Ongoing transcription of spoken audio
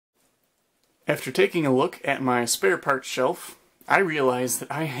After taking a look at my spare parts shelf, I realized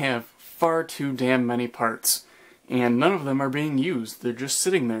that I have far too damn many parts, and none of them are being used. They're just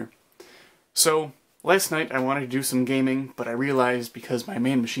sitting there. So, last night I wanted to do some gaming, but I realized because my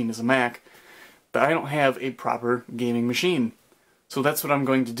main machine is a Mac, that I don't have a proper gaming machine. So that's what I'm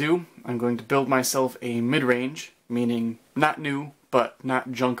going to do. I'm going to build myself a mid-range, meaning not new, but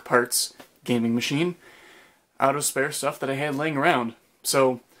not junk parts, gaming machine, out of spare stuff that I had laying around.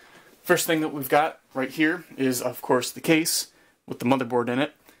 So, first thing that we've got right here is, of course, the case with the motherboard in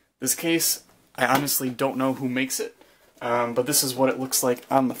it. This case, I honestly don't know who makes it, but this is what it looks like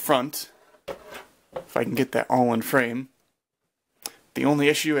on the front, if I can get that all in frame. The only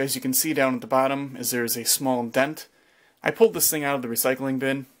issue, as you can see down at the bottom, is there's a small dent. I pulled this thing out of the recycling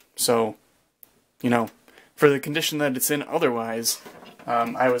bin, so, you know, for the condition that it's in otherwise,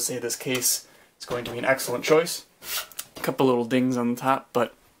 I would say this case is going to be an excellent choice. A couple little dings on the top,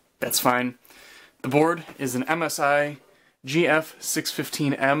 but that's fine. The board is an MSI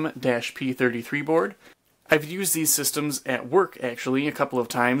GF615M-P33 board. I've used these systems at work, actually, a couple of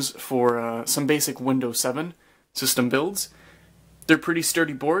times for some basic Windows 7 system builds. They're pretty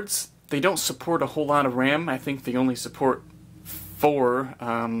sturdy boards. They don't support a whole lot of RAM. I think they only support 4,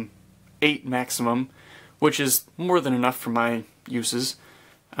 8 maximum, which is more than enough for my uses.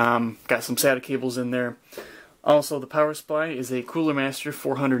 Got some SATA cables in there. Also, the power supply is a Cooler Master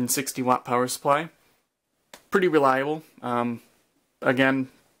 460 watt power supply. Pretty reliable. Again,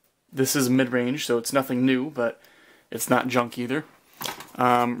 this is mid-range, so it's nothing new, but it's not junk either.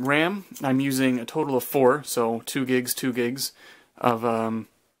 RAM, I'm using a total of 4, so 2 gigs of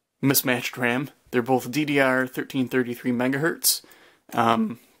mismatched RAM. They're both DDR 1333 megahertz.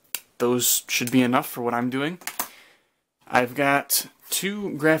 Those should be enough for what I'm doing. I've got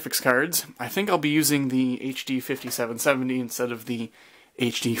 2 graphics cards. I think I'll be using the HD 5770 instead of the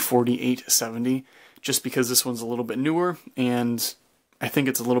HD 4870, just because this one's a little bit newer, and I think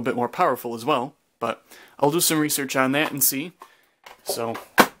it's a little bit more powerful as well. But I'll do some research on that and see. So,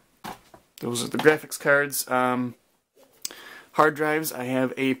 those are the graphics cards. Hard drives, I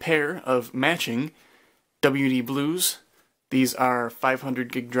have a pair of matching WD Blues. These are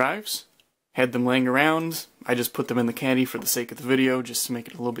 500 gig drives. Had them laying around. I just put them in the caddy for the sake of the video, just to make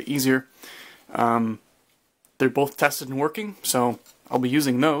it a little bit easier. They're both tested and working, so I'll be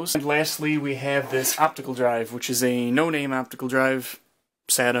using those. And lastly, we have this optical drive, which is a no-name optical drive,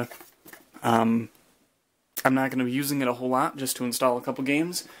 SATA. I'm not going to be using it a whole lot, just to install a couple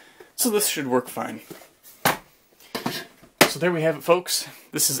games, so this should work fine. So there we have it, folks.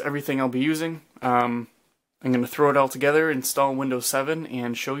 This is everything I'll be using. I'm going to throw it all together, install Windows 7,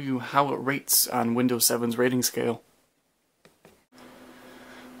 and show you how it rates on Windows 7's rating scale.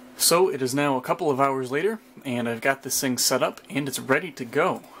 So it is now a couple of hours later, and I've got this thing set up, and it's ready to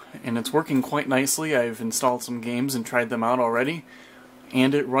go. And it's working quite nicely. I've installed some games and tried them out already,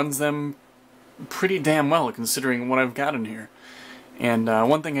 and it runs them pretty damn well, considering what I've got in here. And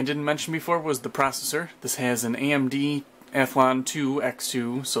one thing I didn't mention before was the processor. This has an AMD Athlon 2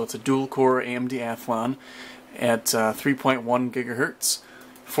 X2, so it's a dual-core AMD Athlon at 3.1 gigahertz,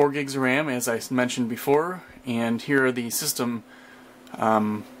 4 gigs of RAM, as I mentioned before, and here are the system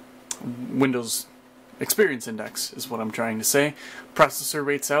Windows Experience Index, is what I'm trying to say. Processor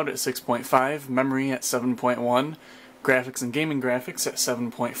rates out at 6.5, memory at 7.1, graphics and gaming graphics at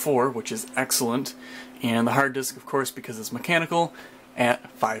 7.4, which is excellent, and the hard disk, of course, because it's mechanical,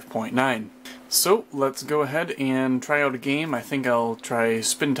 at 5.9. So let's go ahead and try out a game. I think I'll try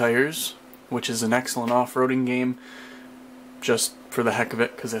Spin Tires, which is an excellent off-roading game, just for the heck of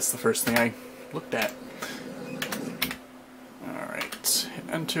it, because that's the first thing I looked at. Alright, hit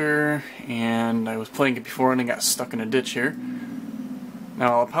enter, and I was playing it before and I got stuck in a ditch here.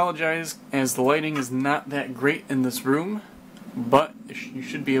 Now I'll apologize, as the lighting is not that great in this room, but you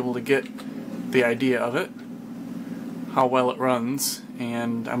should be able to get the idea of it, how well it runs.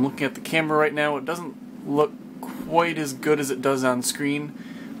 And I'm looking at the camera right now. It doesn't look quite as good as it does on screen,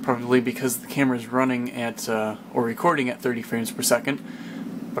 probably because the camera's running at, or recording at 30 frames per second,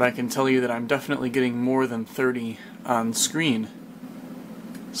 but I can tell you that I'm definitely getting more than 30 on screen.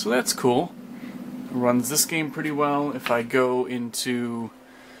 So that's cool. It runs this game pretty well. If I go into,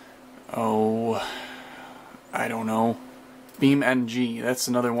 I don't know, BeamNG, that's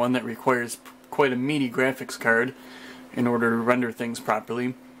another one that requires quite a meaty graphics card in order to render things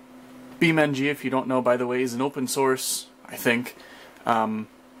properly. BeamNG, if you don't know, by the way, is an open source, I think,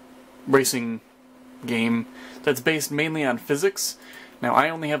 racing game that's based mainly on physics. Now, I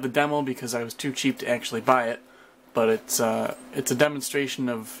only have the demo because I was too cheap to actually buy it, but it's a demonstration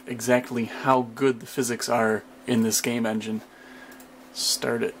of exactly how good the physics are in this game engine.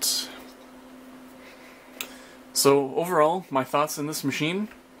 Start it. So overall, my thoughts on this machine,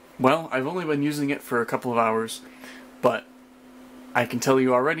 well, I've only been using it for a couple of hours, but I can tell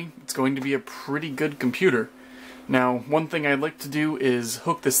you already, it's going to be a pretty good computer. Now, one thing I'd like to do is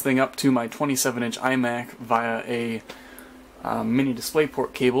hook this thing up to my 27-inch iMac via a mini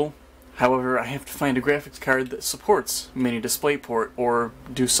DisplayPort cable. However, I have to find a graphics card that supports mini DisplayPort or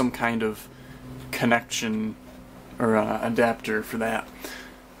do some kind of connection or adapter for that.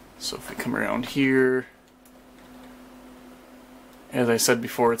 So if we come around here, as I said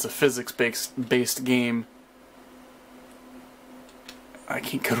before, it's a physics-based game. I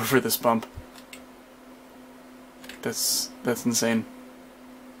can't get over this bump. That's insane.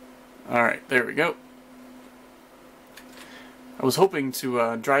 Alright, there we go. I was hoping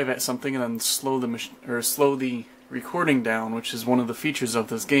to drive at something and then slow the recording down, which is one of the features of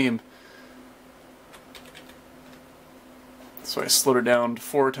this game. So I slowed it down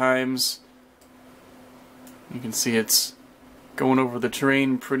 4 times. You can see it's going over the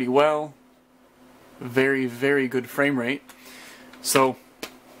terrain pretty well. Very, very good frame rate. So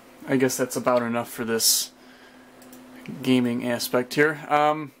I guess that's about enough for this gaming aspect here.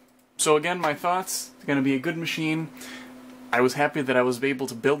 So again, my thoughts, it's going to be a good machine. I was happy that I was able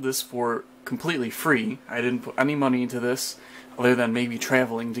to build this for completely free. I didn't put any money into this, other than maybe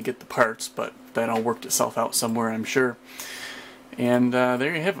traveling to get the parts, but that all worked itself out somewhere, I'm sure. And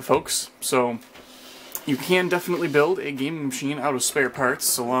there you have it, folks. So you can definitely build a gaming machine out of spare parts,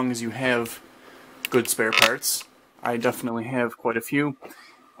 so long as you have good spare parts. I definitely have quite a few,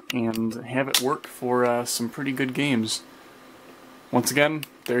 and have it work for some pretty good games. Once again,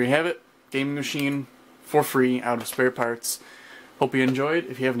 there you have it. Gaming machine for free out of spare parts. Hope you enjoyed.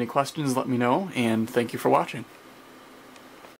 If you have any questions, let me know, and thank you for watching.